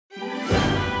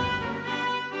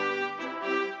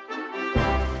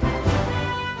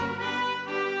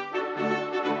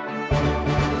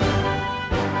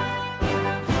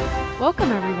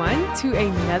Welcome, everyone, to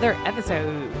another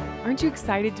episode. Aren't you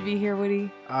excited to be here, Woody?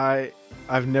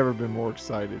 I've never been more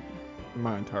excited in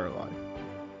my entire life.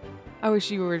 I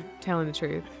wish you were telling the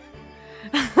truth.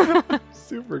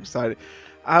 Super excited.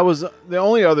 I was the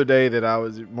only other day that I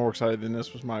was more excited than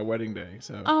this was my wedding day.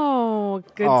 So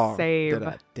good save.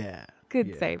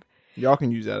 Good save. Y'all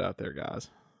can use that out there, guys.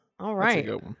 All right. That's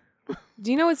a good one.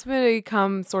 Do you know what's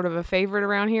become sort of a favorite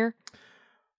around here?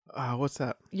 What's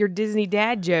that? Your Disney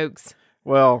dad jokes.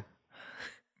 Well,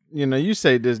 you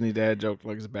say Disney dad joke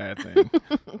like it's a bad thing.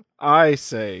 I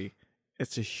say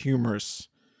it's a humorous,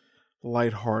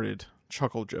 lighthearted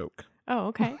chuckle joke. Oh,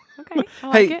 okay. Okay. I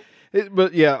like it.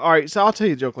 But yeah, all right. So I'll tell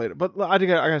you a joke later. But I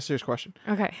got a serious question.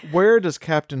 Okay. Where does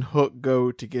Captain Hook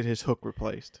go to get his hook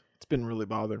replaced? It's been really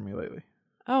bothering me lately.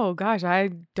 Oh, gosh.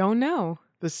 I don't know.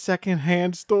 The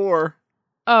secondhand store.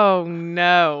 Oh,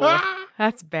 no.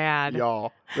 That's bad.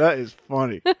 Y'all, that is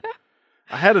funny.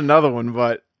 I had another one,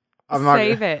 but I'm not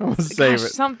save gonna, it. I'm gonna save it.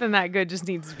 Something that good just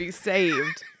needs to be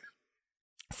saved.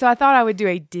 So I thought I would do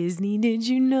a Disney Did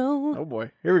You Know? Oh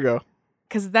boy, here we go.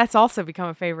 Because that's also become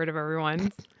a favorite of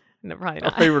everyone's. No, probably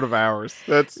not. A favorite of ours.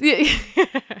 That's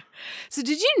So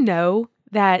did you know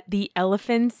that the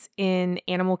elephants in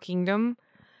Animal Kingdom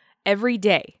every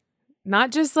day,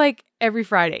 not just like every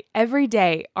Friday, every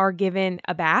day are given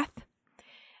a bath?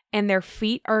 And their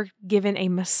feet are given a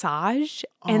massage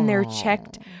and they're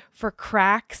checked for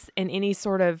cracks and any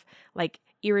sort of like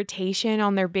irritation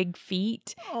on their big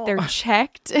feet. They're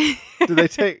checked.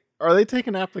 Are they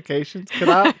taking applications? Can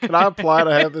I apply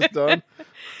to have this done?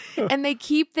 And they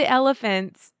keep the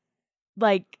elephants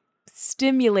like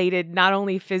stimulated not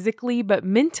only physically but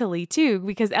mentally too,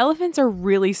 because elephants are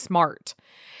really smart.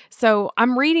 So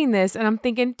I'm reading this and I'm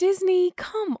thinking, Disney,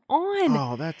 come on.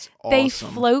 Oh, that's awesome. They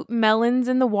float melons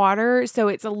in the water, so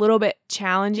it's a little bit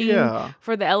challenging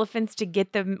for the elephants to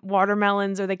get the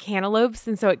watermelons or the cantaloupes,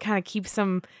 and so it kind of keeps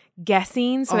them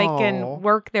guessing so they can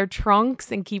work their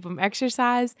trunks and keep them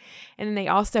exercised. And then they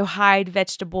also hide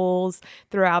vegetables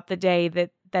throughout the day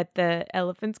that the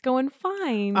elephants go and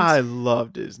find. I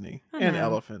love Disney and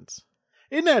elephants.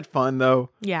 Isn't that fun,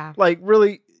 though? Yeah. Like,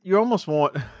 really, you almost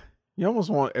want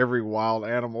every wild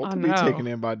animal to be taken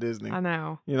in by Disney. I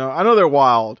know. I know they're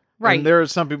wild. Right. And there are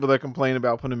some people that complain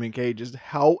about putting them in cages.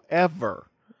 However,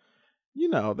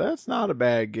 that's not a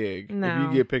bad gig if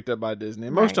you get picked up by Disney.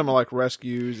 And most of them are like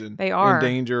rescues and they are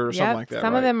endangered or something like that.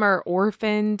 Some of them are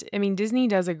orphaned. I mean, Disney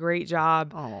does a great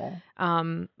job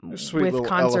with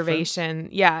conservation.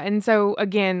 Elephants. Yeah. And so,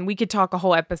 again, we could talk a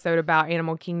whole episode about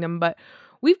Animal Kingdom, but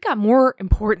we've got more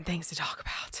important things to talk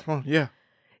about. Oh, yeah.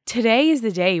 Today is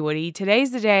the day, Woody.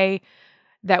 Today's the day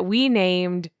that we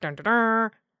named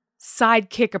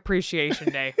Sidekick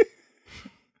Appreciation Day.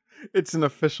 It's an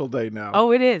official day now.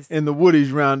 Oh, it is. In the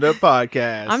Woody's Roundup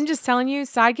podcast. I'm just telling you,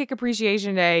 Sidekick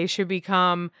Appreciation Day should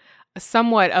become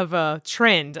somewhat of a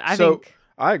trend. I think.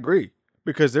 I agree.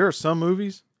 Because there are some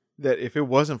movies that if it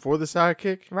wasn't for the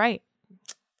sidekick. Right.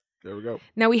 There we go.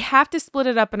 Now, we have to split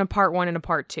it up in a part 1 and a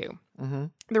part 2. Mm-hmm.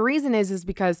 The reason is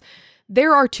because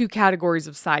there are 2 categories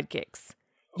of sidekicks.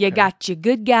 Okay. You got your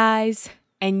good guys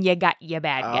and you got your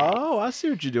bad guys. Oh, I see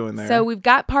what you're doing there. So we've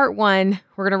got part 1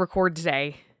 we're going to record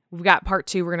today. We've got part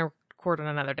 2 we're going to record on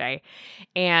another day.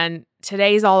 And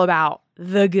today's all about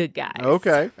the good guys.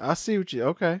 Okay. I see what you...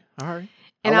 Okay. All right.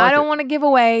 And I don't want to give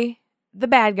away the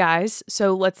bad guys,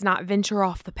 so let's not venture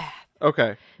off the path.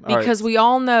 Okay. Because we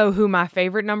all know who my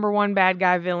favorite number 1 bad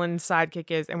guy villain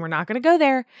sidekick is, and we're not going to go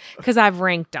there because I've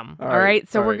ranked them. All right.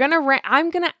 So we're going to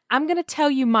I'm going to tell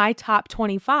you my top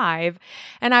 25,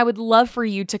 and I would love for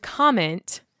you to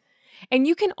comment, and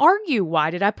you can argue why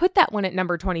did I put that one at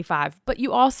number 25, but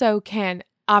you also can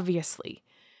obviously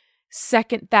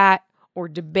second that or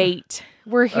debate.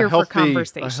 We're here for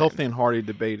conversation. A healthy and hearty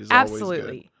debate is absolutely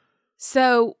always good.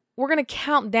 So we're going to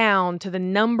count down to the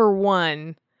number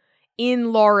 1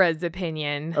 in Laura's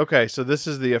opinion. Okay, so this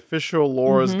is the official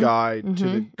Laura's guide to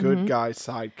the good guy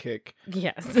sidekick.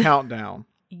 Yes. Countdown.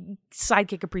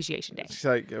 Sidekick Appreciation Day.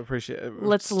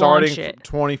 Let's launch it. Starting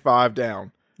 25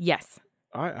 down. Yes.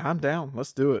 All right, I'm down.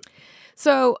 Let's do it.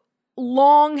 So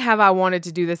long have I wanted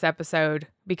to do this episode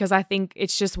because I think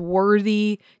it's just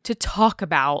worthy to talk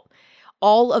about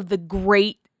all of the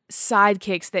great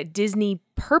sidekicks that Disney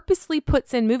purposely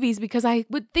puts in movies, because I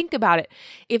would think about it.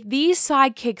 If these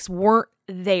sidekicks weren't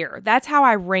there, that's how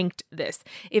I ranked this.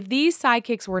 If these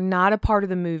sidekicks were not a part of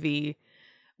the movie,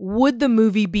 would the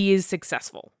movie be as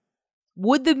successful?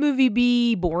 Would the movie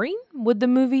be boring? Would the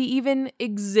movie even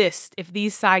exist if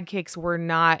these sidekicks were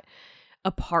not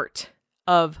a part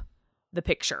of the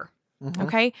picture? Mm-hmm.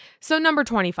 Okay, so number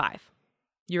 25.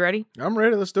 You ready? I'm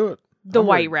ready. Let's do it. the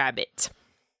White Rabbit.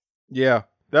 Yeah,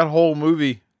 that whole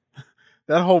movie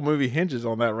hinges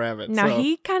on that rabbit. Now, so.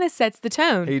 he kind of sets the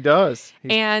tone. He does. He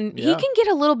can get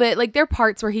a little bit, like, there are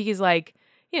parts where he's like,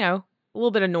 a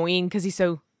little bit annoying because he's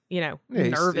so,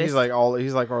 nervous. He's like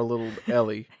our little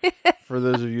Ellie. For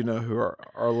those of you who know who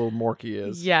our little Morky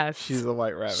is. Yes. She's the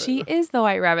White Rabbit. She is the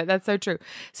White Rabbit. That's so true.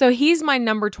 So he's my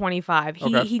number 25.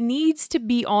 He needs to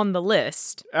be on the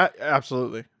list.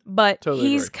 Absolutely. But totally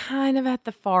he's agree. kind of at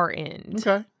the far end.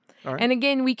 Okay. All right. And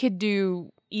again, we could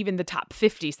do even the top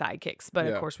 50 sidekicks, but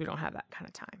of course we don't have that kind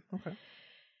of time. Okay.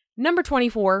 Number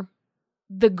 24,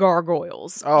 the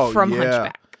Gargoyles from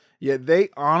Hunchback. Yeah,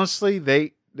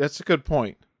 that's a good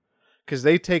point. Because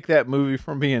they take that movie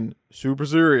from being super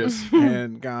serious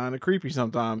and kind of creepy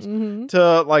sometimes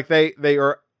to like they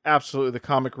are absolutely the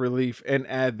comic relief and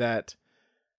add that.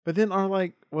 But then are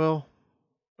like, well,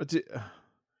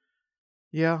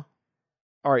 yeah.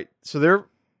 All right. So they're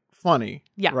funny.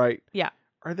 Yeah. Right. Yeah.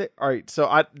 Are they? All right. So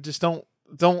I just don't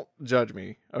judge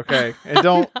me. Okay. And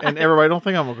and everybody don't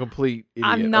think I'm a complete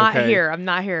idiot. I'm not okay? here. I'm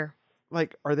not here.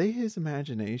 Like, are they his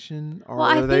imagination? Or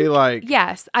are they like.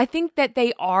 Yes. I think that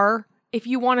they are. If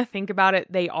you want to think about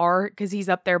it, they are, because he's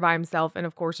up there by himself. And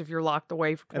of course, if you're locked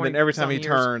away for 20 and then every time he years,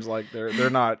 turns, like they're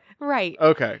not. Right.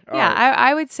 Okay. Yeah. Right.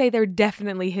 I would say they're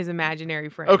definitely his imaginary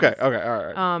friends. Okay. All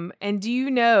right. And do you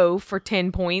know for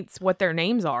 10 points what their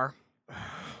names are?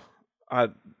 I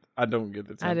don't get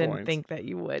the 10 points. I didn't think that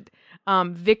you would.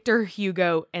 Victor,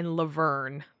 Hugo, and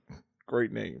Laverne.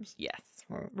 Great names. Yes.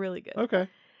 Really good.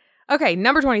 Okay.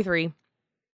 Number 23.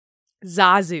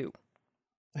 Zazu.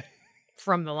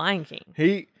 From The Lion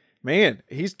King.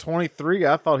 He's 23.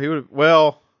 I thought he would.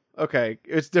 Well, okay,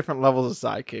 it's different levels of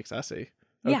sidekicks. I see.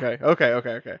 Okay, yeah.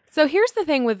 Okay. So here's the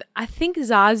thing with, I think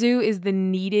Zazu is the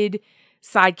needed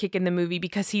sidekick in the movie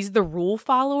because he's the rule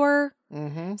follower.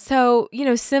 Mm-hmm. So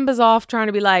Simba's off trying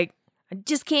to be like, I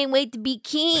just can't wait to be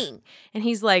king, and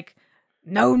he's like,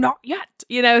 no, not yet.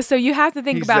 So you have to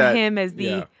think about him as the.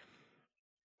 Yeah.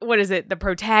 What is it? The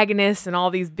protagonist and all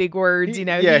these big words,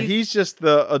 he's just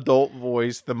the adult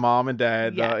voice, the mom and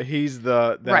dad. Yeah. He's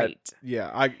that, right.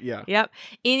 Yeah. Yep.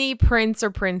 Any prince or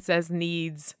princess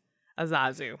needs a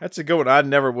Zazu. That's a good one. I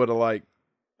never would have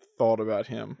thought about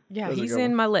him. Yeah, he's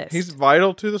in my list. He's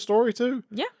vital to the story too.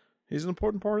 Yeah. He's an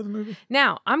important part of the movie.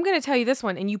 Now, I'm going to tell you this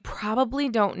one, and you probably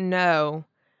don't know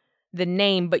the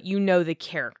name, but you know the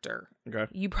character. Okay.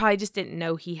 You probably just didn't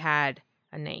know he had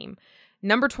a name.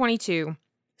 Number 22.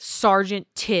 Sergeant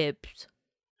Tibbs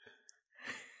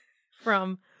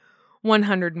from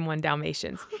 101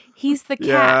 Dalmatians. He's the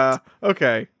cat. Yeah.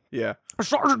 Okay. Yeah.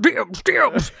 Sergeant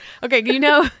Tibbs. Okay,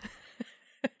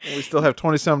 we still have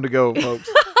 20-some to go, folks.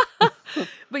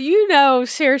 But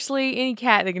seriously, any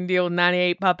cat that can deal with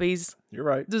 98 puppies. You're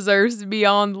right. Deserves to be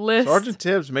on the list. Sergeant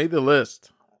Tibbs made the list.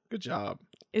 Good job.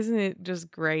 Isn't it just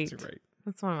great? It's great.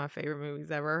 That's one of my favorite movies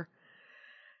ever.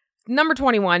 Number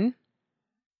 21,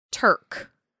 Turk.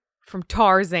 From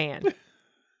Tarzan.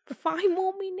 5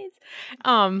 more minutes.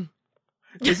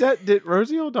 Did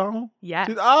Rosie O'Donnell? Yes.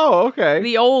 Okay.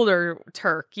 The older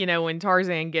Turk, when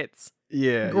Tarzan gets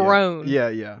grown.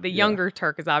 Yeah. The younger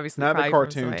Turk is obviously not the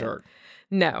cartoon Turk.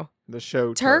 No. The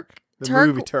show Turk. The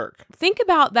movie Turk. Think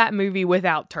about that movie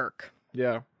without Turk.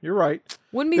 Yeah, you're right.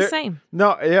 Wouldn't be the same.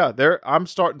 No, yeah. I'm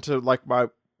starting to, my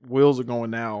wheels are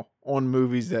going now on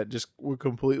movies that just would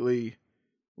completely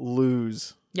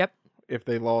lose. Yep. If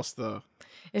they lost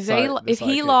if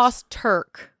he lost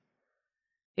Turk,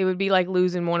 it would be like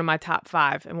losing one of my top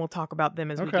 5, and we'll talk about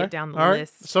them as we get down the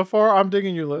list. So far, I'm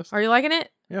digging your list. Are you liking it?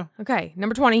 Yeah. Okay,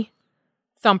 number 20,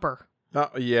 Thumper.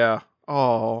 Yeah.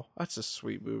 Oh, that's a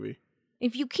sweet movie.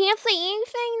 If you can't say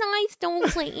anything nice, don't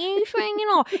say anything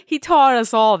at all. He taught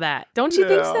us all that. Don't you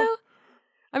think so?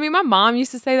 I mean, my mom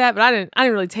used to say that, but I didn't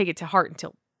really take it to heart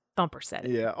until Thumper said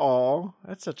it. Yeah. Oh,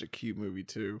 that's such a cute movie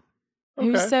too. Okay.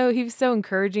 He was so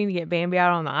encouraging to get Bambi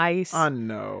out on the ice. I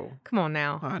know. Come on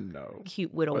now. I know.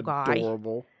 Cute little guy.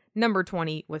 Adorable. Number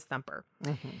 20 was Thumper.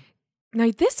 Mm-hmm.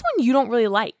 Now, this one you don't really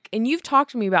like, and you've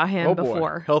talked to me about him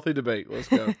before. Boy. Healthy debate. Let's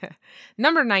go.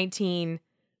 Number 19,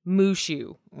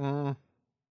 Mushu.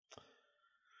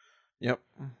 Yep.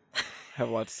 Have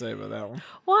a lot to say about that one.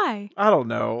 Why? I don't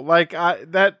know.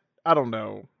 I don't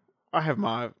know. I have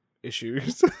my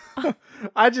issues.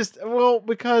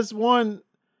 Because one,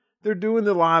 they're doing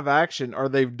the live action, or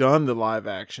they've done the live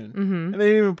action, and they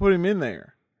didn't even put him in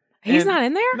there. He's not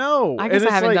in there? No. I guess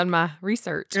I haven't done my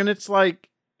research. And it's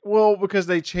because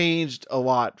they changed a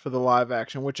lot for the live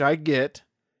action, which I get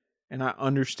and I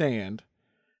understand.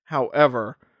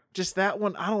 However, just that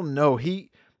one, I don't know.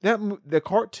 The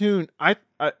cartoon, I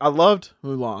loved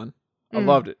Mulan. I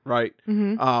loved it, right?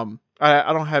 Mm-hmm.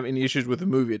 I don't have any issues with the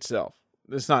movie itself.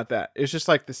 It's not that. It's just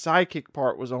like the sidekick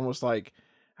part was almost like,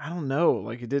 I don't know,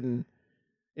 like it didn't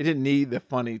need the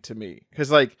funny to me. Because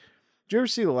like, did you ever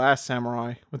see The Last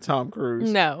Samurai with Tom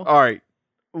Cruise? No. All right,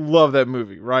 love that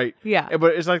movie, right? Yeah.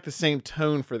 But it's like the same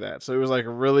tone for that. So it was like a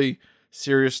really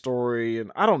serious story,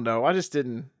 and I don't know, I just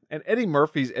didn't. And Eddie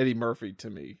Murphy's Eddie Murphy to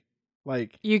me.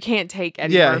 Like, You can't take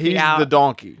Eddie Murphy out. Yeah, he's the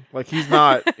donkey. Like, he's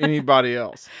not anybody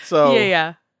else. So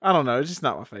Yeah. I don't know. It's just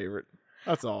not my favorite.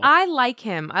 That's all. I like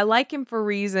him. I like him for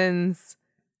reasons.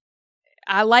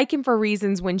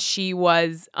 When she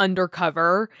was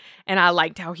undercover, and I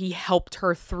liked how he helped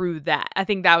her through that. I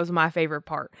think that was my favorite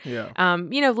part. Yeah.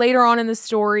 Later on in the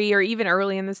story, or even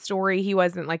early in the story, he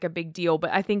wasn't like a big deal. But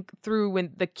I think through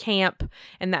when the camp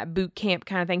and that boot camp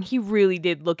kind of thing, he really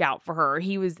did look out for her.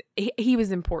 He was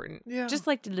important. Yeah. Just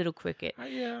like the little cricket.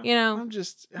 Yeah. You know?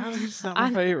 He's not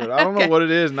my favorite. I don't know Okay. what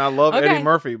it is, and I love Okay. Eddie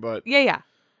Murphy, but Yeah.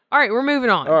 All right, we're moving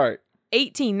on. all right.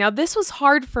 18. Now, this was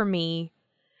hard for me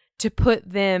to put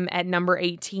them at number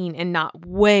 18 and not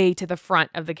way to the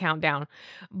front of the countdown.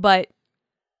 But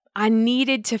I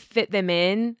needed to fit them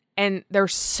in, and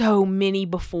there's so many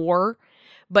before.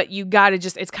 But you got to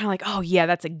it's kind of like, oh, yeah,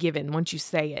 that's a given once you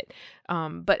say it.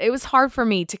 But it was hard for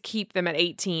me to keep them at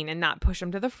 18 and not push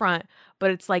them to the front.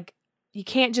 But it's like, you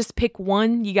can't just pick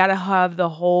one. You got to have the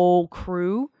whole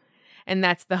crew. And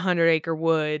that's the 100 Acre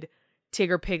Wood,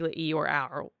 Tigger, Piglet, Eeyore,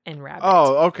 Owl, and Rabbit.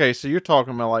 Oh, okay. So you're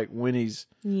talking about like Winnie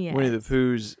Yes. the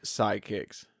Pooh's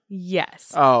sidekicks.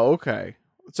 Yes. Oh, okay.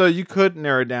 So you could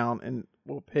narrow it down, and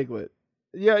Piglet.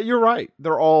 Yeah, you're right.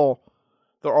 They're all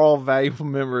valuable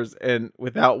members, and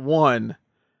without one,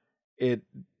 I'm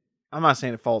not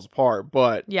saying it falls apart,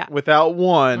 but without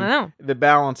one, the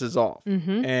balance is off,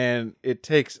 and it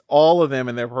takes all of them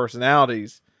and their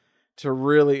personalities to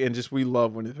really, and just we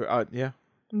love Winnie the Pooh. Yeah,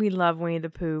 we love Winnie the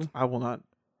Pooh. I will not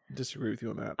disagree with you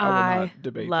on that. I will not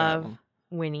debate that one.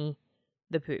 Winnie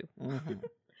the Pooh. Mm-hmm.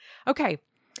 Okay,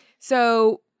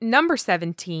 so number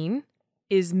 17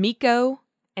 is Miko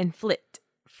and Flit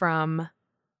from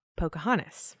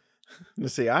Pocahontas.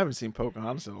 Let's see, I haven't seen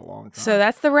Pocahontas in a long time. So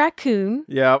that's the raccoon.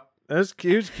 Yep, that's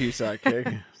cute. Cute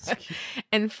sidekick.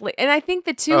 And Flit, and I think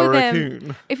the two of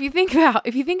them. If you think about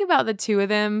the two of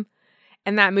them.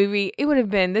 And that movie, it would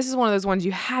have been, this is one of those ones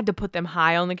you had to put them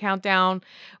high on the countdown,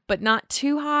 but not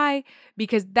too high,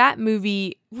 because that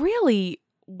movie really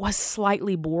was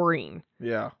slightly boring.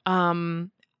 Yeah.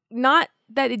 Not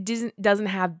that it doesn't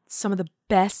have some of the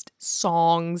best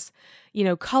songs,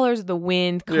 Colors of the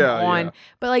Wind, come on. Yeah.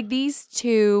 But like these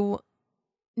two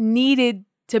needed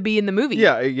to be in the movie.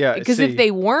 Yeah. Because if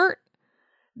they weren't,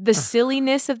 the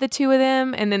silliness of the two of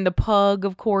them, and then the pug,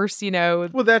 of course,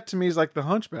 Well, that to me is like the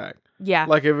Hunchback. Yeah.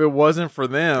 Like if it wasn't for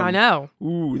them. I know.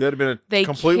 Ooh, that'd have been a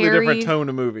completely different tone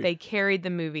of movie. They carried the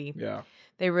movie. Yeah.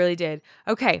 They really did.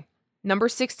 Okay. Number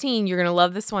 16, you're going to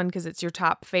love this one because it's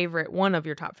one of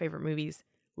your top favorite movies,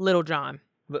 Little John.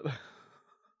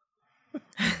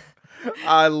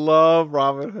 I love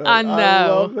Robin Hood. I know. I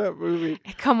love that movie.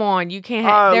 Come on. You can't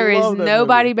have, there is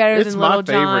nobody better than Little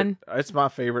John. It's my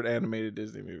favorite animated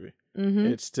Disney movie. Mm-hmm.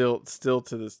 It's still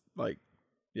to this, like,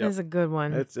 yep. It's a good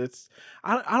one.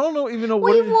 I don't know even know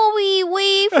what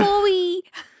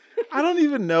I don't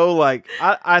even know, like,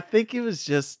 I think it was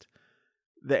just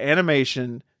the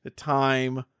animation, the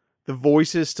time, the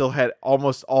voices still had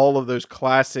almost all of those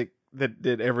classic that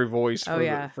did every voice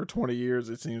for 20 years,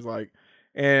 it seems like.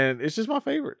 And it's just my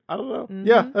favorite. I don't know. Mm-hmm.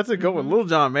 Yeah, that's a good one. Little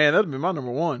John, man, that'd be my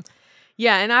number one.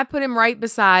 Yeah, and I put him right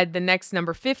beside the next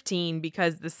number 15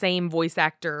 because the same voice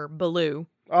actor, Baloo.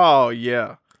 Oh,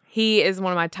 yeah. He is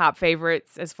one of my top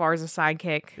favorites as far as a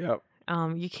sidekick. Yep.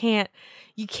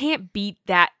 You can't beat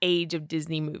that age of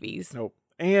Disney movies. Nope.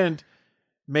 And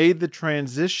made the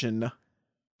transition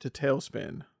to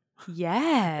Tailspin.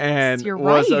 Yes. And you're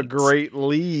was right. a great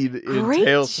lead in Great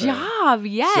Tailspin. Great job.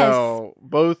 Yes. So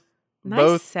both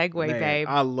segue, man, babe.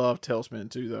 I love Tailspin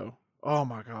too, though. Oh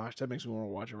my gosh, that makes me want to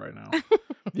watch it right now.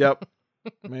 Yep.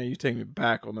 Man, you take me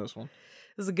back on this one.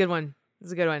 This is a good one.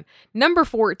 Number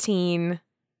 14,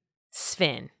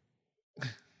 Sven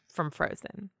from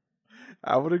Frozen.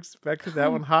 I would expect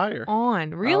that one higher.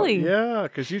 Really? Yeah,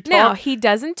 because you talk. Now, he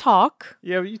doesn't talk.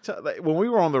 Yeah, but when we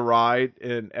were on the ride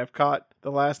in Epcot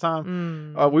the last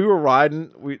time, we were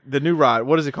riding the new ride.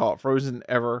 What is it called? Frozen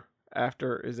Ever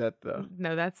After? Is that the...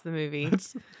 No, that's the movie.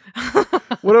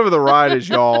 Whatever the ride is,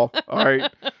 y'all. All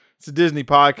right. It's a Disney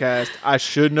podcast. I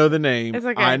should know the name. It's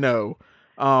okay. I know.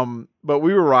 But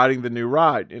we were riding the new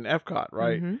ride in Epcot,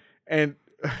 right? Mm-hmm. And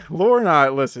Laura and I,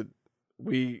 listen,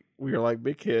 we are like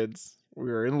big kids. We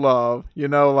were in love,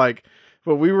 like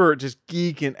But we were just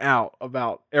geeking out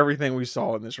about everything we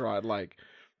saw in this ride. Like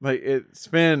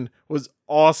Spin was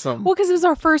awesome. Well, because it was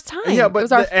our first time. Yeah, but it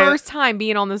was our first time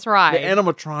being on this ride. The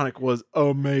animatronic was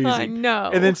amazing. I know.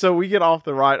 And then so we get off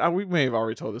the ride. We may have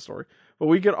already told this story, but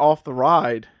we get off the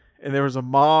ride, and there was a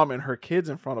mom and her kids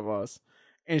in front of us,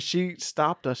 and she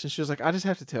stopped us, and she was like, "I just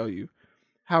have to tell you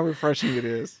how refreshing it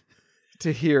is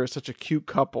to hear such a cute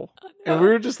couple." And we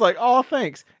were just like, "Oh,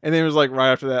 thanks." And then it was like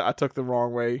right after that, I took the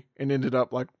wrong way and ended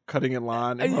up like cutting in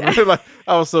line. And like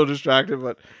I was so distracted,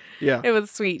 but yeah, it was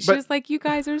sweet. She was like, "You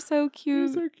guys are so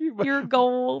cute. So cute. But you're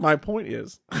gold." My point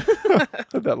is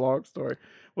that long story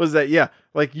was that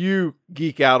like you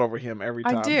geek out over him every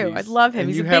time. I do. I love him.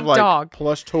 He's a big like dog.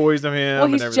 Plush toys of him. Well,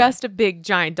 he's just a big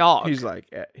giant dog. He's like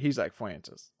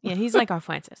Francis. Yeah, he's like our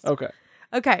Francis.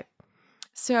 Okay.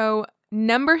 So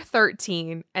number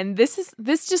 13, and this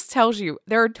just tells you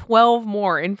there are 12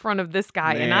 more in front of this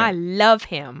guy, and I love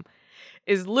him,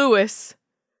 is Lewis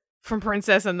from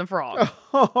Princess and the Frog.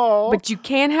 Oh. But you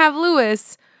can't have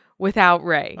Lewis without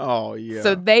Ray. Oh, yeah.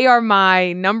 So they are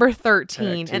my number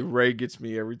 13. And Ray gets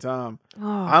me every time. Oh.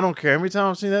 I don't care. Every time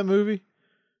I've seen that movie,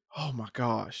 oh my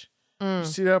gosh. You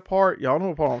see that part? Y'all know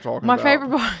what part I'm talking about.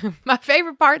 My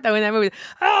favorite part, though, in that movie is,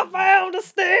 I found a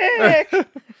stick!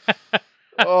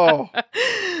 Oh,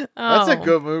 that's a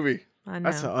good movie. I know.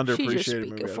 That's an underappreciated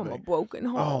movie. From a broken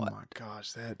heart. Oh my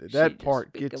gosh, that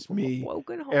part gets me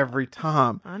every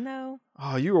time. I know.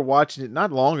 Oh, you were watching it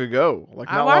not long ago.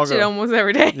 I watch it almost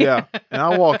every day. Yeah, and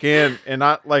I walk in and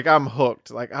I'm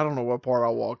hooked. Like I don't know what part I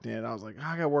walked in. I was like,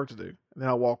 I got work to do. And then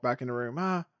I walk back in the room.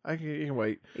 I can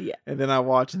wait. Yeah. And then I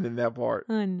watch and then that part.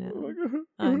 I know.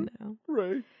 I know.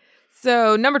 Right.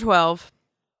 So number 12.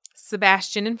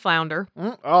 Sebastian and Flounder.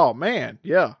 Oh, man.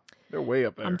 Yeah. They're way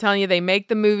up there. I'm telling you, they make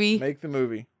the movie.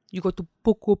 You got to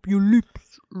puck up your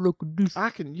lips like this. I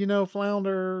can,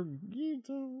 Flounder.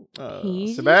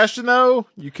 Sebastian, though,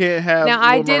 you can't have. Now,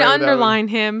 I did underline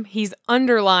him. He's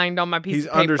underlined on my piece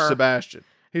of paper. He's under Sebastian.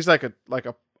 He's like a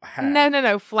hat.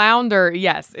 No. Flounder,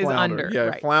 yes, is under. Yeah,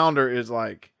 right. Flounder is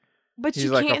like. But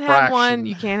you can't have one.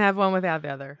 You can't have one without the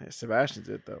other. Yeah, Sebastian's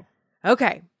it, though.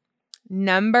 Okay.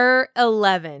 Number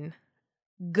 11.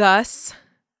 Gus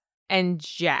and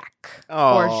Jack,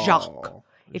 or Jacques,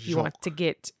 if you want to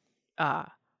get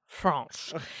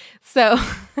French. So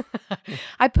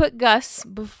I put Gus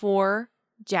before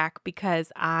Jack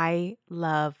because I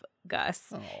love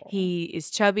Gus. Oh. He is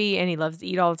chubby and he loves to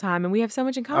eat all the time, and we have so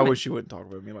much in common. I wish you wouldn't talk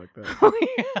about me like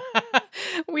that.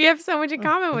 We have so much in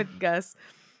common with Gus.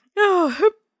 Oh,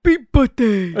 happy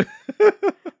birthday.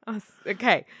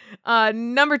 Okay.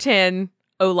 Number 10,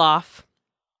 Olaf.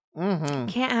 Mm-hmm.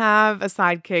 Can't have a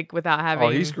sidekick without having.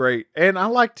 Oh, he's great, and I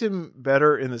liked him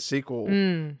better in the sequel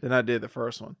than I did the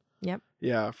first one. Yep.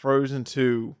 Yeah, Frozen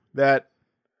 2. I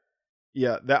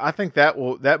think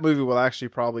that movie will actually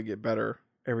probably get better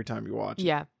every time you watch it.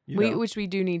 Yeah, which we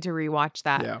do need to rewatch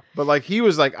that. Yeah, but like he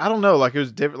was like, I don't know, like it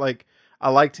was different. Like I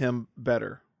liked him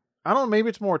better. I don't know, maybe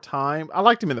it's more time. I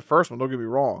liked him in the first one. Don't get me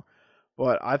wrong.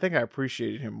 But I think I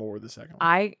appreciated him more the second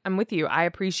one. I'm with you. I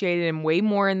appreciated him way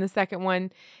more in the second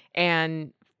one,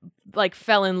 and like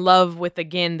fell in love with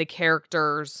again the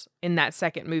characters in that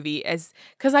second movie,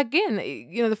 because again,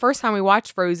 the first time we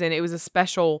watched Frozen, it was a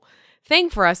special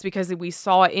thing for us because we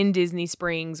saw it in Disney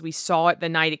Springs. We saw it the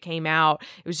night it came out.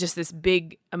 It was just this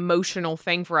big emotional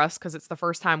thing for us because it's the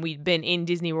first time we'd been in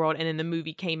Disney World, and then the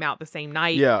movie came out the same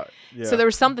night. Yeah. So there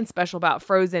was something special about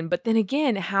Frozen. But then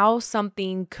again, how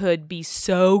something could be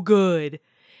so good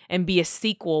and be a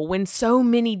sequel when so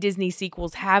many Disney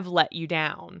sequels have let you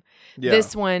down. Yeah.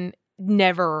 This one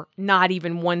never, not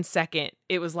even 1 second.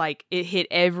 It was like it hit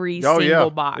every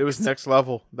single box. It was next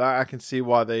level. I can see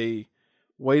why they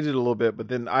waited a little bit, but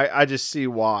then I just see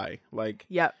why. Like,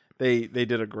 yep. They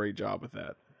did a great job with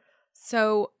that.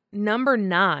 So number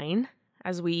 9,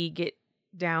 as we get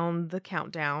down the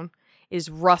countdown, is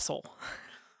Russell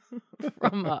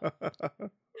from Up.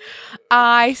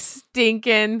 I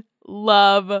stinking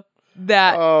love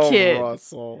that kid.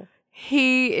 Russell.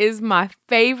 He is my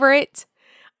favorite.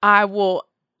 I will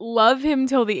love him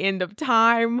till the end of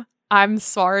time. I'm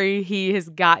sorry, he has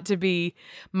got to be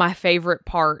my favorite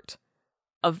part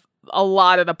of a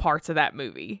lot of the parts of that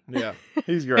movie. Yeah,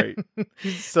 he's great.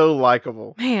 He's so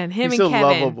likable. Man, he's and so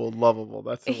Kevin. lovable.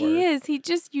 That's the word. He is. You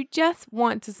just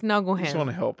want to snuggle him. You just want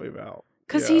to help him out.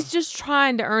 Because he's just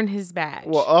trying to earn his badge.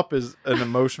 Well, Up is an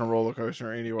emotional roller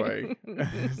coaster anyway.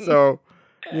 So,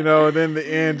 and then the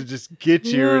end to just get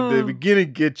you, or the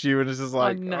beginning get you, and it's just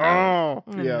like,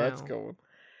 that's going.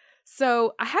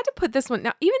 So I had to put this one.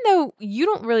 Now, even though you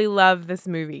don't really love this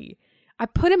movie, I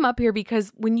put him up here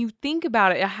because when you think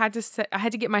about it, I had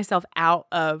to get myself out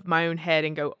of my own head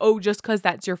and go, oh, just because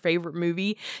that's your favorite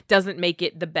movie doesn't make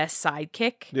it the best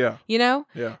sidekick. Yeah. You know?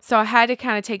 Yeah. So I had to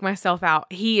kind of take myself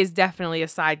out. He is definitely a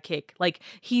sidekick. Like,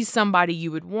 he's somebody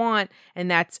you would want, and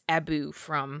that's Abu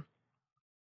from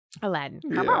Aladdin.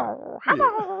 Yeah.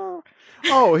 Yeah.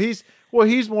 Oh, he's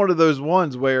one of those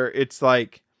ones where it's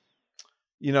like,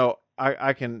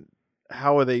 I can,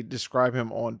 how would they describe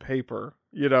him on paper?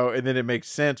 And then it makes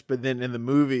sense. But then in the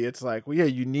movie, it's like, well, yeah,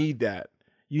 you need that.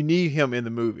 You need him in the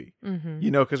movie,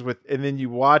 because and then you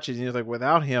watch it and you're like,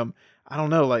 without him, I don't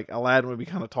know, like Aladdin would be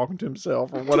kind of talking to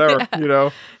himself or whatever,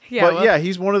 Yeah, but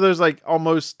he's one of those like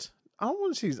almost, I don't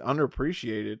want to say he's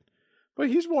underappreciated, but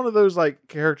he's one of those like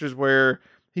characters where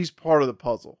he's part of the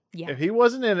puzzle. Yeah. If he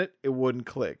wasn't in it, it wouldn't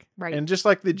click. Right. And just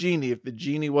like the genie, if the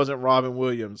genie wasn't Robin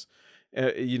Williams,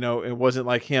 it wasn't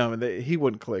like him, and he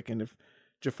wouldn't click. And if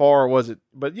Jafar was it,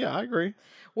 but yeah, I agree.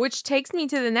 Which takes me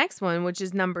to the next one, which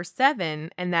is number 7,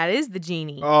 and that is the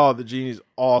genie. Oh, the genie's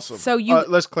awesome. So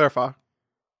let's clarify.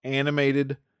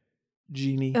 Animated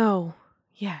genie. Oh,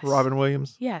 yes. Robin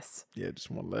Williams. Yes. Yeah,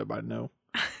 just want to let everybody know.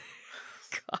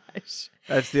 Gosh.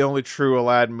 That's the only true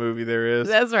Aladdin movie there is.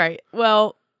 That's right.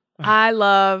 Well, I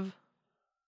love,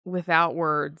 without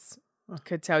words,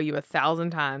 could tell you 1,000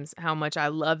 times how much I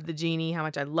love the genie, how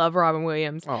much I love Robin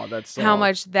Williams. Oh, that's how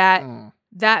much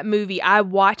that movie, I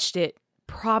watched it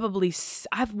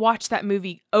I've watched that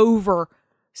movie over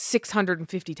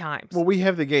 650 times. Well, we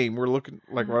have the game. We're looking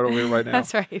like right over here right now.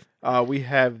 That's right. We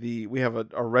have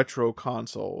a retro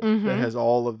console that has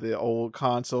all of the old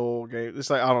console games. It's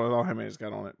like, I don't know how many it's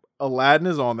got on it. Aladdin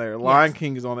is on there. Lion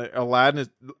King is on there.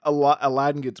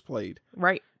 Aladdin gets played.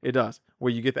 Right. It does.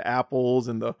 Where you get the apples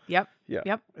and the Yep. Yeah.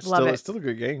 Yep. It's still a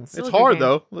good game. It's hard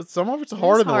though. Some of it's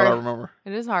harder than what I remember.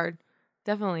 It is hard.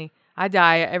 Definitely. I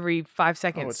die every 5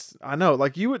 seconds. I know.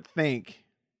 Like, you would think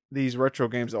these retro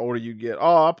games, the older you get,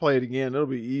 I'll play it again. It'll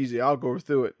be easy. I'll go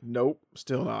through it. Nope.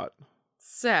 Still not.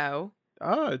 So.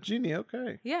 Genie.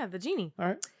 Okay. Yeah, the genie. All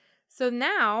right. So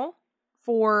now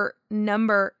for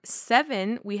number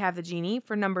 7, we have the genie.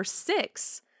 For number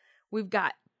 6, we've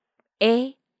got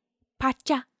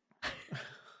Pacha.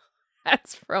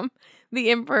 That's from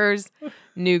The Emperor's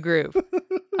New Groove.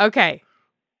 Okay.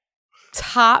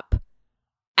 Top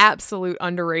absolute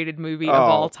underrated movie of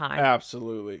all time.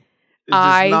 Absolutely. It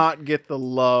does not get the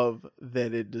love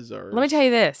that it deserves. Let me tell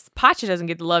you this. Pacha doesn't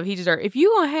get the love he deserves. If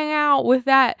you gonna hang out with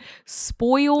that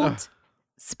spoiled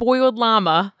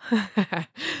llama,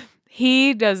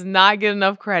 he does not get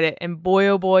enough credit. And boy,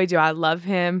 oh boy, do I love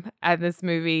him at this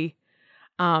movie.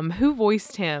 Who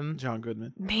voiced him? John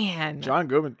Goodman. Man. John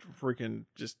Goodman freaking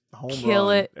just Kill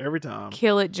run it every time.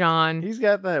 Kill it, John. He's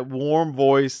got that warm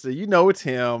voice. So it's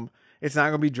him. It's not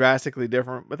going to be drastically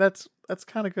different, but that's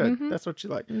kind of good. That's what you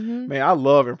like. Man, I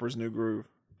love Emperor's New Groove.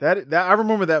 That I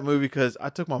remember that movie because I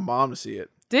took my mom to see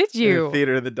it. Did you?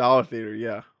 In the Dollar Theater,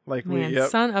 yeah. Like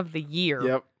Son of the Year.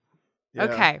 Yep. Yeah.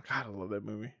 Okay. God, I love that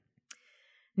movie.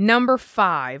 Number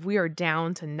 5. We are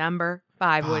down to number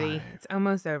 5, Woody. It's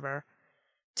almost over.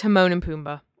 Timon and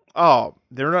Pumbaa. Oh,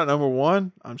 they're not number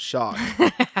 1? I'm shocked.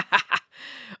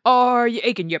 Are you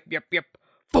aching? Yep.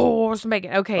 Force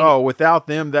making. Okay. Oh, without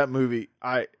them, that movie,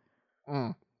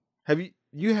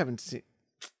 you haven't seen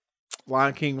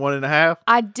Lion King 1.5?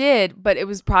 I did, but it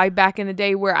was probably back in the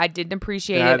day where I didn't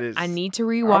appreciate it. I need to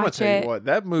rewatch I'm gonna tell you what,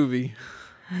 that movie,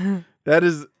 that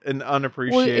is an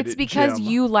unappreciated Well, it's because gem.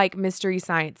 you like Mystery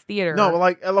Science Theater. No,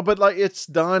 but it's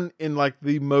done in like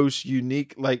the most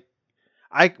unique, like,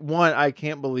 I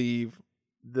can't believe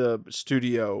the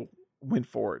studio went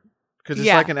for it because it's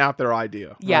like an out there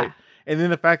idea. Yeah. Right? And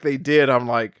then the fact they did, I'm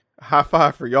like, high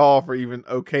five for y'all for even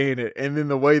okaying it. And then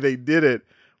the way they did it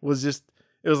was just,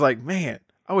 it was like, man,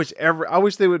 I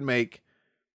wish they would make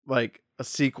like a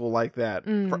sequel like that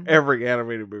for every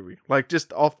animated movie. Like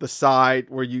just off the side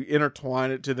where you intertwine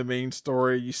it to the main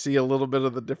story. You see a little bit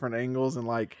of the different angles and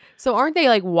like. So aren't they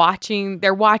like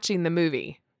they're watching the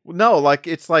movie? No, like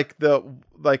it's like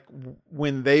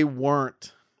when they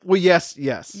weren't. Well, yes.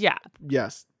 Yeah.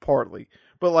 Yes, partly.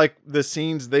 But like the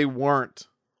scenes they weren't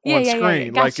on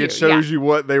screen. Yeah. Like it shows you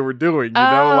what they were doing, you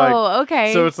know? Like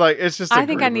okay. So it's like it's just I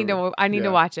think I need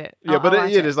to watch it. Yeah, but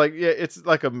it is like it's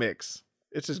like a mix.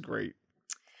 It's just great.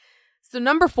 So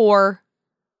number 4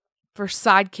 for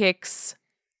sidekicks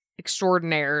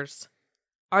extraordinaires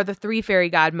are the 3 fairy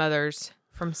godmothers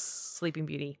from Sleeping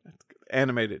Beauty.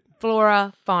 Animated.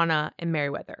 Flora, Fauna, and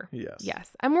Merryweather. Yes.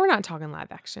 And we're not talking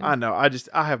live action. I know.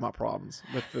 I have my problems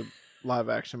with the live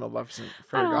action Maleficent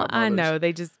fairy godmothers. I know.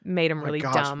 They just made them really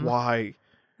dumb. Why?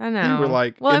 I know. They were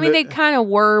like, well, I mean, they kind of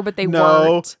were, but they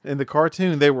weren't. In the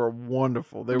cartoon, they were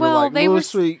wonderful. They were like they little were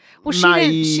sweet, well,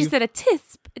 naive. She said a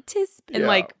tisp, and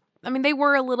like, I mean, they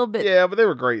were a little bit. Yeah, but they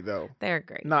were great though. They're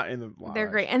great. Not in the live They're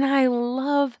great, and I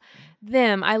love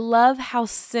them. I love how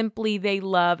simply they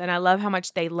love, and I love how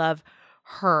much they love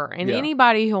her. And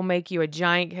anybody who'll make you a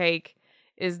giant cake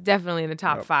is definitely in the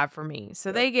top 5 for me.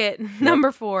 So they get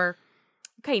number 4.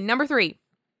 Okay, number 3.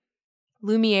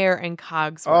 Lumiere and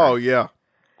Cogsworth. Oh yeah,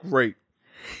 great.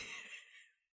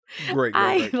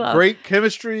 Great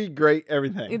chemistry, great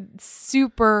everything.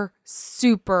 Super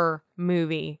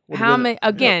movie. How many?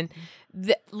 Again,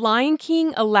 the Lion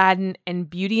King, Aladdin, and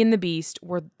Beauty and the Beast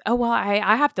were. Oh well,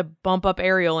 I have to bump up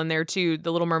Ariel in there too.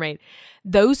 The Little Mermaid.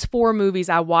 Those 4 movies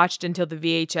I watched until the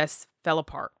VHS fell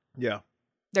apart. Yeah,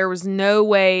 there was no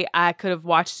way I could have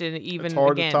watched it even. It's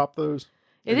hard again. to top those.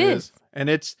 It is, and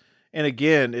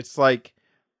again, it's like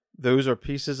those are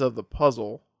pieces of the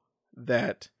puzzle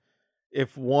that.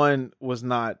 If one was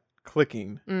not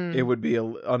clicking, it would be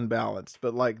unbalanced.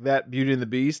 But like that Beauty and the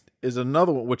Beast is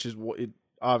another one, which is it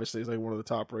obviously is like one of the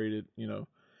top rated.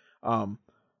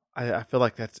 I feel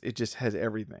like it just has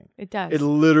everything. It does. It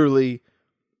literally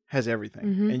has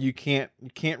everything, and you can't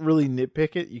really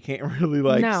nitpick it. You can't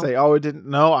really say, oh, it didn't.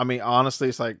 No, I mean honestly,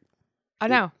 it's like I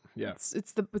know.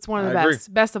 It's one of the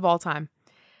best of all time.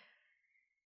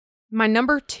 My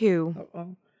number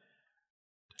 2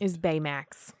 is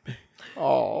Baymax.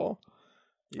 Oh,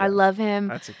 yeah. I love him.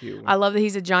 That's a cute one. I love that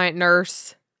he's a giant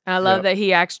nurse, and I love that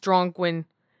he acts drunk when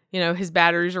his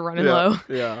batteries are running low.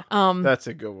 Yeah, that's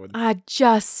a good one. I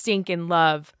just stinking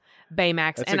love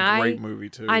Baymax, that's a great movie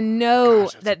too. I know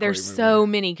that there's so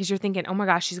many because you're thinking, oh my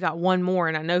gosh, she's got one more,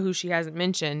 and I know who she hasn't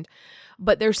mentioned.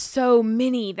 But there's so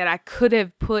many that I could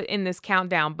have put in this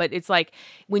countdown. But it's like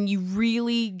when you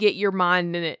really get your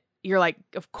mind in it. You're like,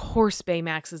 of course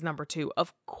Baymax is number 2.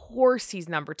 Of course he's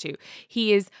number 2.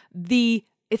 He is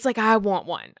it's like, I want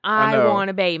one. I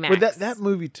want a Baymax. But that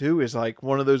movie too is like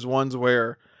one of those ones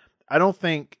where I don't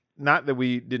think, not that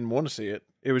we didn't want to see it.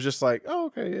 It was just like, oh,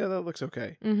 okay, yeah, that looks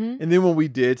okay. Mm-hmm. And then when we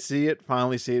did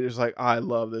finally see it, it was like, I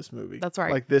love this movie. That's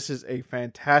right. Like this is a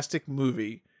fantastic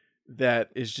movie that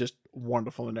is just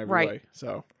wonderful in every way.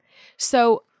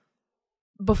 So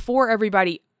before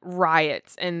everybody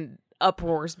riots and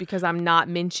uproars because I'm not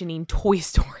mentioning Toy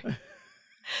Story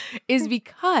is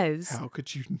because how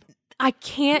could you I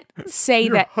can't say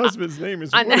your that husband's name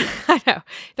is I know, I know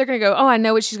they're gonna go, oh, I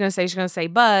know what she's gonna say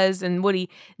Buzz and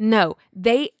Woody. No,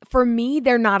 for me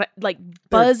they're not like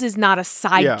Buzz is not a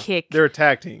sidekick. They're a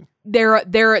tag team.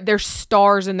 They're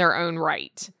stars in their own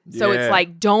right. So it's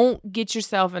like, don't get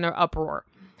yourself in an uproar.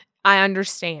 I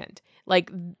understand.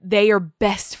 Like, they are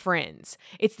best friends.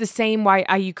 It's the same why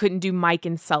you couldn't do Mike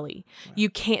and Sully. You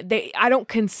can't. I don't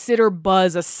consider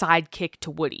Buzz a sidekick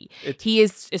to Woody. He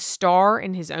is a star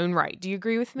in his own right. Do you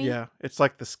agree with me? Yeah, it's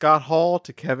like the Scott Hall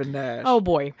to Kevin Nash. Oh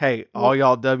boy! Hey, all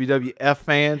y'all WWF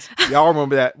fans, y'all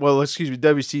remember that? Well, excuse me,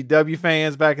 WCW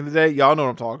fans back in the day, y'all know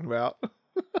what I'm talking about.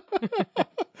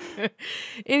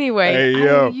 Anyway,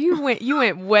 hey, you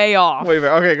went way off. Wait a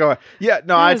minute. Okay, go ahead. Yeah,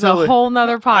 no, I totally. A whole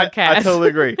nother podcast. I totally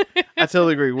agree. I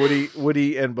totally agree.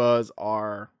 Woody and Buzz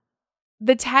are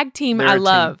the tag team. I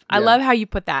love. I love how you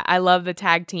put that. I love the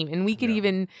tag team, and we could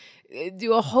even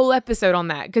do a whole episode on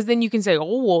that because then you can say,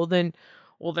 oh, well then,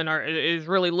 is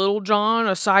really Little John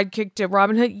a sidekick to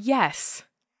Robin Hood? Yes,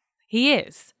 he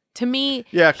is. To me,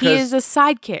 he is a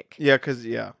sidekick.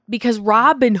 Yeah, because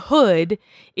Robin Hood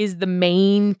is the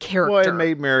main character. Well, and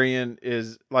Maid Marian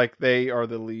is like they are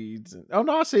the leads. Oh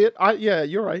no, I see it.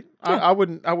 You're right. Yeah. I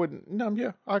wouldn't. No,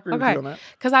 yeah, I agree with you on that.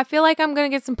 Because I feel like I'm gonna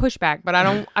get some pushback, but I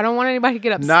don't want anybody to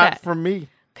get upset. Not from me.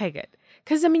 Okay, good.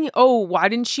 Because I mean, why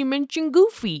didn't she mention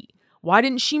Goofy? Why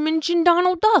didn't she mention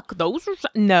Donald Duck? Those are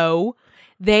no.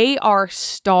 They are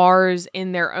stars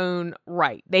in their own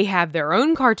right. They have their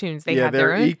own cartoons. They have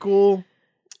their own equal.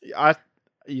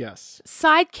 Yes.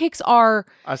 Sidekicks are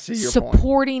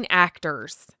supporting point.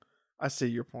 Actors. I see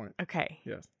your point. Okay.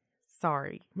 Yes.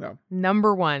 Sorry. No.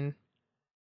 Number 1,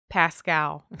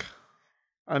 Pascal.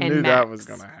 I knew that was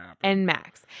going to happen. And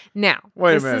Max. Now.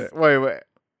 Wait a minute. Wait.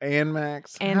 And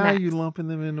Max? How are you lumping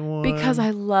them into one? Because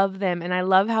I love them, and I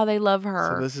love how they love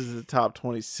her. So this is the top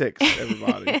 26,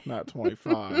 everybody, not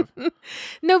 25.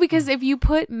 No, because if you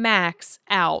put Max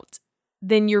out,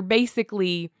 then you're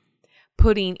basically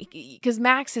putting... Because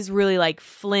Max is really like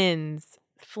Flynn's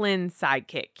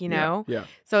sidekick, you know? Yeah.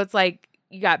 So it's like,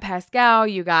 you got Pascal,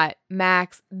 you got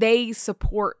Max. They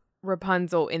support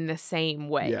Rapunzel in the same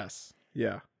way. Yes.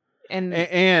 Yeah.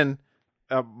 And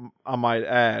I might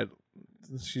add...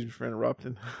 Excuse me for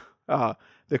interrupting.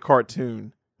 The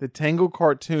cartoon the Tangle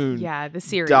cartoon. Yeah, the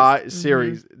series.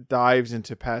 Series dives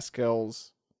into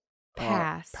Pascal's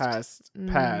Past.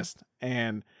 past,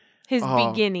 and his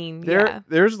beginning. There's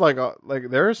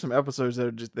there are some episodes that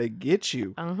are just, they get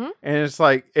you, and it's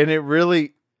like, and it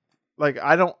really, like,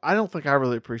 I don't think I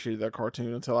really appreciated that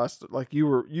cartoon until you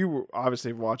were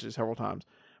obviously watched it several times,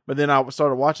 but then I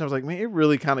started watching. I was like, man, it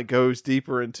really kind of goes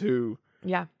deeper into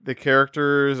the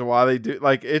characters and why they do,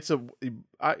 like, he's a good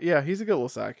little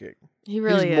sidekick. He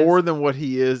really is more than what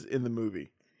he is in the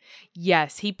movie.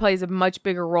 Yes, he plays a much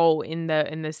bigger role in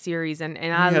the series, and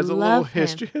I love him. He has a little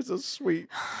history. He has a sweet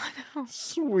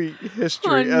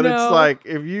history, and it's like,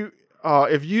 if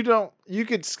you don't, you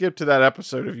could skip to that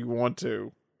episode if you want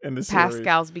to. In the series.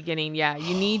 Pascal's beginning,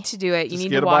 you need to do it. You need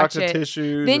to Just watch get a box it. Of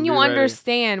tissues, then you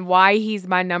understand why he's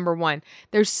my number one.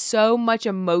 There's so much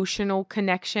emotional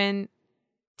connection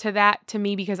to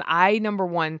me, because I, number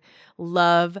one,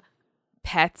 love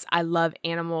pets. I love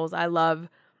animals. I love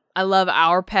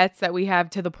our pets that we have,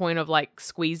 to the point of like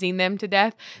squeezing them to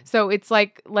death. So it's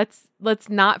like, let's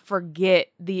not forget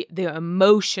the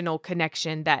emotional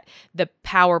connection that the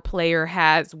power player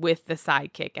has with the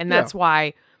sidekick. And that's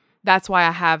why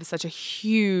I have such a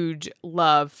huge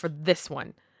love for this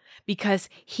one, because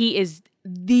he is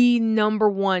the number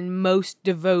one most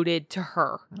devoted to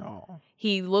her. Oh.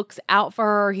 He looks out for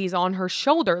her. He's on her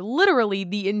shoulder literally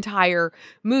the entire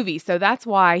movie. So that's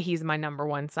why he's my number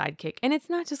one sidekick. And it's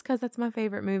not just because that's my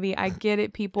favorite movie. I get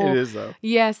it, people. It is, though.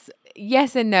 Yes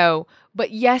and no. But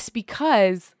yes,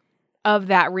 because of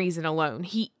that reason alone.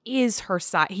 He is her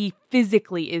side. He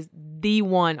physically is the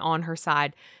one on her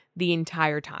side the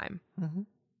entire time. Mm-hmm.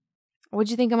 What'd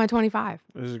you think of my 25?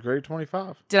 It was a great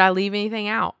 25. Did I leave anything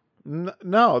out?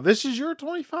 No, this is your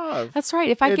 25. That's right.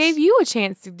 If I gave you a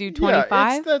chance to do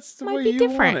 25, that's the way you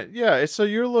want it. Yeah, so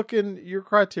your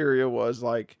criteria was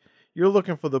like, you're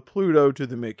looking for the Pluto to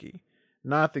the Mickey,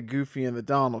 not the Goofy and the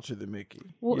Donald to the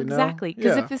Mickey. Well, exactly.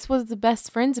 Because if this was the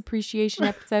Best Friends Appreciation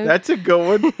episode. That's a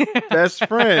good one. Best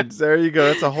Friends. There you go.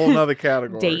 That's a whole nother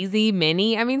category. Daisy,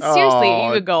 Minnie. I mean, seriously,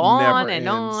 you could go on and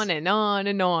on and on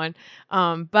and on.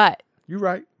 But you're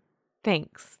right.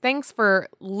 Thanks for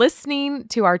listening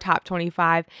to our top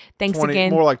 25. Thanks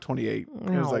again. More like 28. It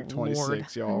was like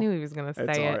 26, y'all. I knew he was going to say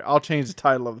it. All right. I'll change the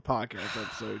title of the podcast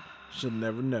episode. Should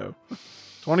never know.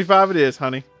 25 it is,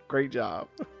 honey. Great job.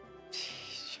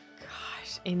 Gosh.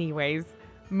 Anyways,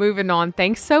 moving on.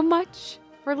 Thanks so much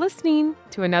for listening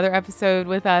to another episode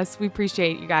with us. We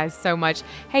appreciate you guys so much.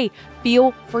 Hey,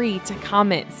 feel free to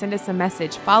comment, send us a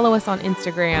message, follow us on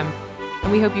Instagram,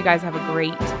 and we hope you guys have a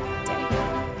great